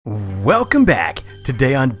Welcome back!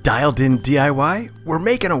 Today on Dialed In DIY, we're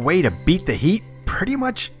making a way to beat the heat pretty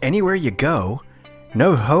much anywhere you go.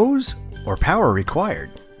 No hose or power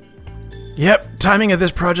required. Yep, timing of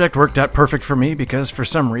this project worked out perfect for me because for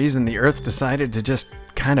some reason the Earth decided to just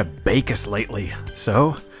kind of bake us lately.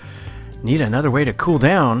 So, need another way to cool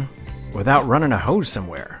down without running a hose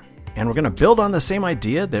somewhere. And we're going to build on the same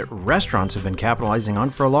idea that restaurants have been capitalizing on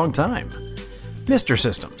for a long time. Mister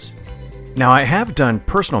systems. Now, I have done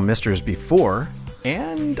personal misters before,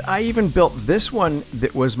 and I even built this one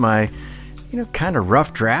that was my, kind of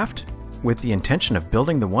rough draft with the intention of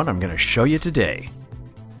building the one I'm going to show you today.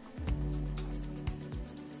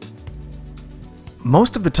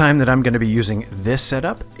 Most of the time that I'm going to be using this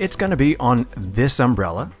setup, it's going to be on this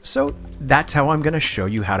umbrella, so that's how I'm going to show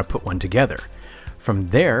you how to put one together. From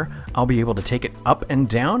there, I'll be able to take it up and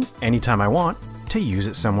down anytime I want to use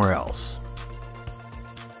it somewhere else.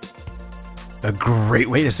 A great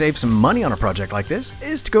way to save some money on a project like this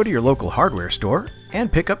is to go to your local hardware store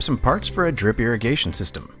and pick up some parts for a drip irrigation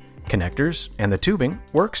system. Connectors and the tubing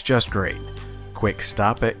works just great. Quick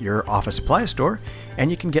stop at your office supply store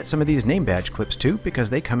and you can get some of these name badge clips too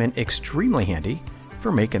because they come in extremely handy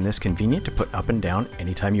for making this convenient to put up and down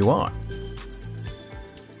anytime you want.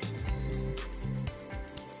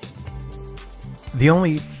 The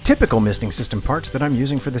only typical misting system parts that I'm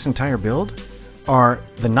using for this entire build are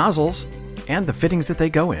the nozzles and the fittings that they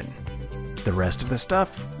go in. The rest of the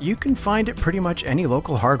stuff you can find at pretty much any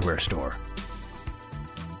local hardware store.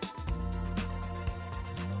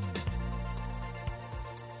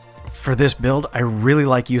 For this build, I really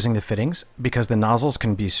like using the fittings because the nozzles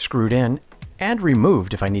can be screwed in and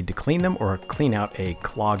removed if I need to clean them or clean out a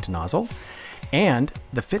clogged nozzle. And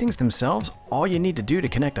the fittings themselves, all you need to do to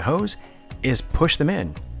connect a hose is push them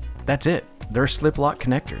in. That's it. They're slip lock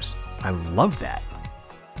connectors. I love that.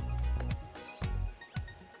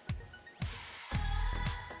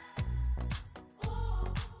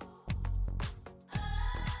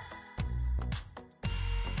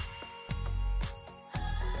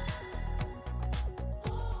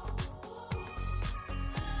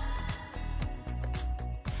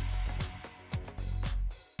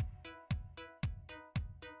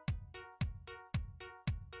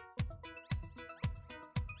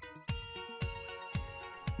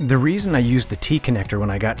 The reason I used the T connector when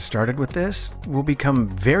I got started with this will become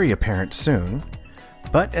very apparent soon,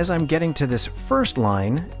 but as I'm getting to this first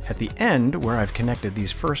line at the end where I've connected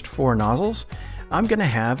these first 4 nozzles, I'm going to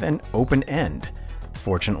have an open end.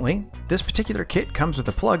 Fortunately, this particular kit comes with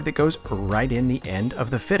a plug that goes right in the end of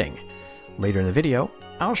the fitting. Later in the video,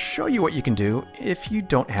 I'll show you what you can do if you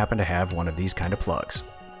don't happen to have one of these kind of plugs.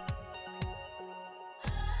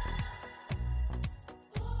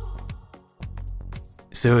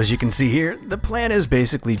 So as you can see here, the plan is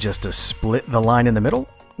basically just to split the line in the middle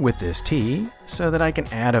with this T so that I can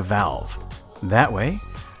add a valve. That way,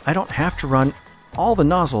 I don't have to run all the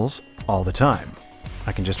nozzles all the time.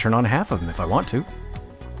 I can just turn on half of them if I want to.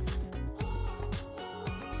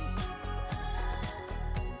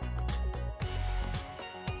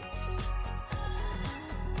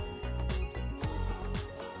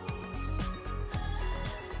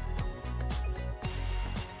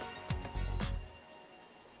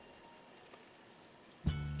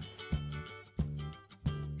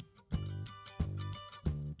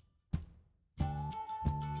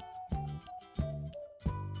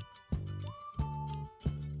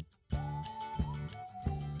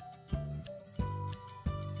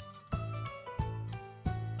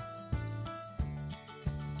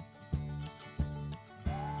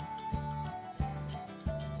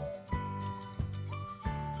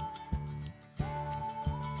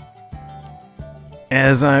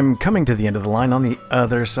 As I'm coming to the end of the line on the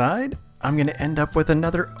other side, I'm going to end up with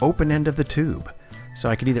another open end of the tube. So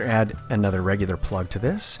I could either add another regular plug to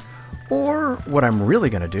this, or what I'm really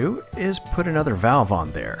going to do is put another valve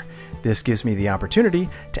on there. This gives me the opportunity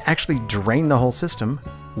to actually drain the whole system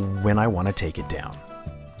when I want to take it down.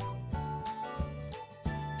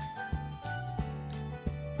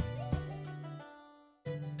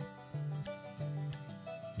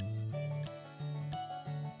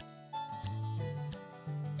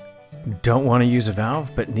 Don't want to use a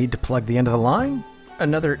valve but need to plug the end of the line?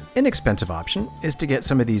 Another inexpensive option is to get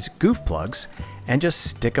some of these goof plugs and just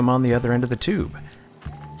stick them on the other end of the tube.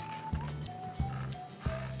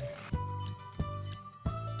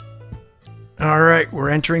 Alright, we're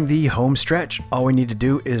entering the home stretch. All we need to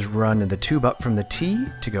do is run the tube up from the T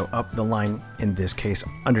to go up the line, in this case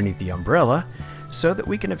underneath the umbrella, so that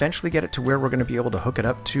we can eventually get it to where we're going to be able to hook it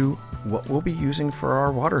up to what we'll be using for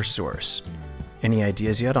our water source. Any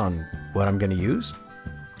ideas yet on what I'm going to use?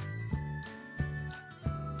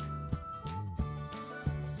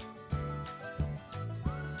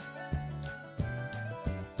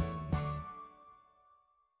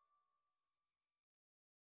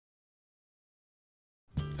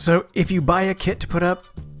 So if you buy a kit to put up,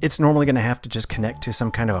 it's normally going to have to just connect to some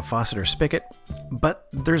kind of a faucet or spigot, but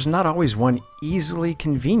there's not always one easily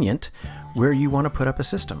convenient where you want to put up a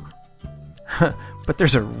system. But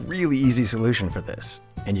there's a really easy solution for this,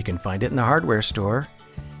 and you can find it in the hardware store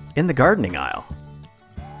in the gardening aisle.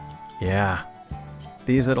 Yeah,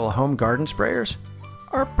 these little home garden sprayers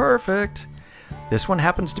are perfect. This one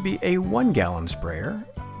happens to be a 1-gallon sprayer,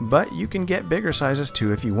 but you can get bigger sizes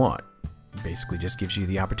too if you want. Basically just gives you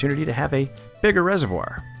the opportunity to have a bigger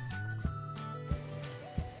reservoir.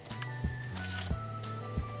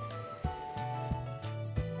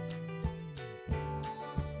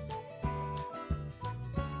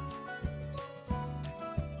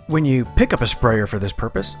 When you pick up a sprayer for this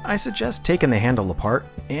purpose, I suggest taking the handle apart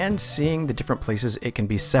and seeing the different places it can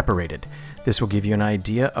be separated. This will give you an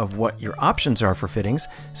idea of what your options are for fittings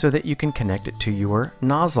so that you can connect it to your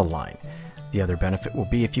nozzle line. The other benefit will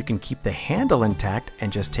be if you can keep the handle intact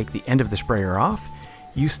and just take the end of the sprayer off,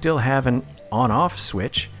 you still have an on-off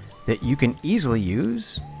switch that you can easily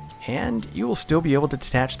use, and you will still be able to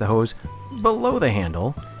detach the hose below the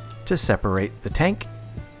handle to separate the tank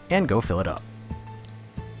and go fill it up.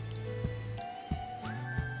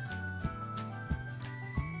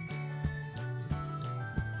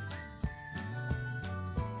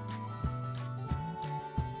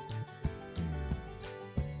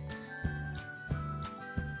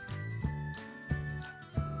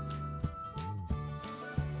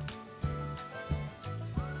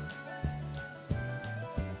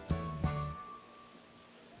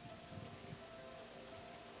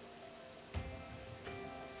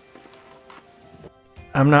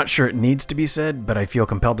 I'm not sure it needs to be said, but I feel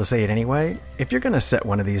compelled to say it anyway. If you're going to set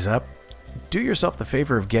one of these up, do yourself the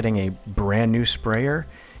favor of getting a brand new sprayer.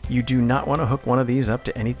 You do not want to hook one of these up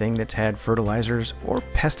to anything that's had fertilizers or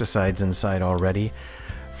pesticides inside already,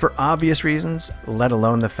 for obvious reasons, let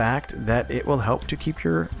alone the fact that it will help to keep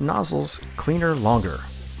your nozzles cleaner longer.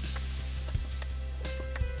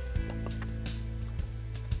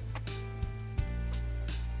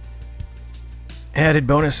 Added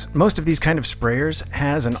bonus, most of these kind of sprayers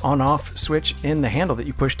has an on-off switch in the handle that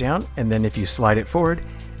you push down, and then if you slide it forward,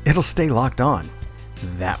 it'll stay locked on.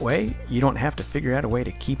 That way, you don't have to figure out a way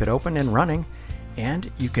to keep it open and running,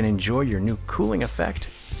 and you can enjoy your new cooling effect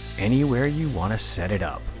anywhere you want to set it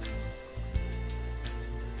up.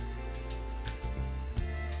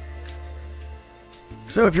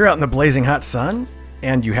 So if you're out in the blazing hot sun,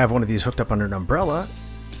 and you have one of these hooked up under an umbrella,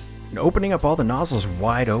 opening up all the nozzles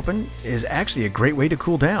wide open is actually a great way to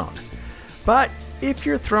cool down. But if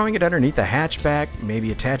you're throwing it underneath a hatchback,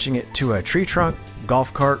 maybe attaching it to a tree trunk,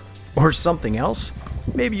 golf cart, or something else,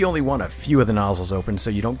 maybe you only want a few of the nozzles open so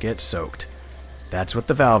you don't get soaked. That's what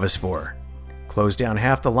the valve is for. Close down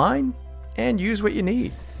half the line and use what you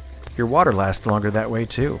need. Your water lasts longer that way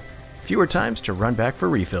too. Fewer times to run back for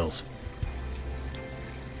refills.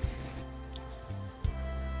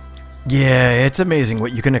 Yeah, it's amazing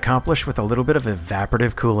what you can accomplish with a little bit of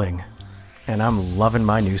evaporative cooling. And I'm loving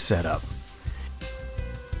my new setup.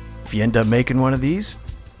 If you end up making one of these,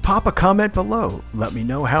 pop a comment below. Let me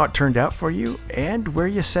know how it turned out for you and where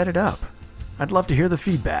you set it up. I'd love to hear the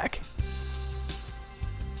feedback.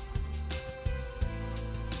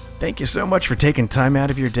 Thank you so much for taking time out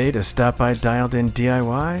of your day to stop by Dialed In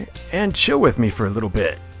DIY and chill with me for a little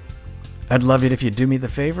bit. I'd love it if you'd do me the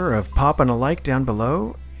favor of popping a like down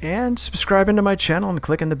below and subscribing to my channel and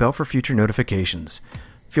clicking the bell for future notifications.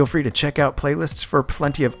 Feel free to check out playlists for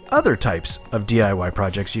plenty of other types of DIY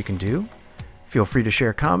projects you can do. Feel free to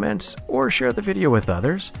share comments or share the video with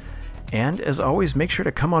others. And as always, make sure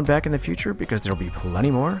to come on back in the future because there'll be plenty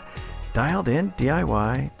more Dialed In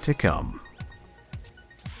DIY to come.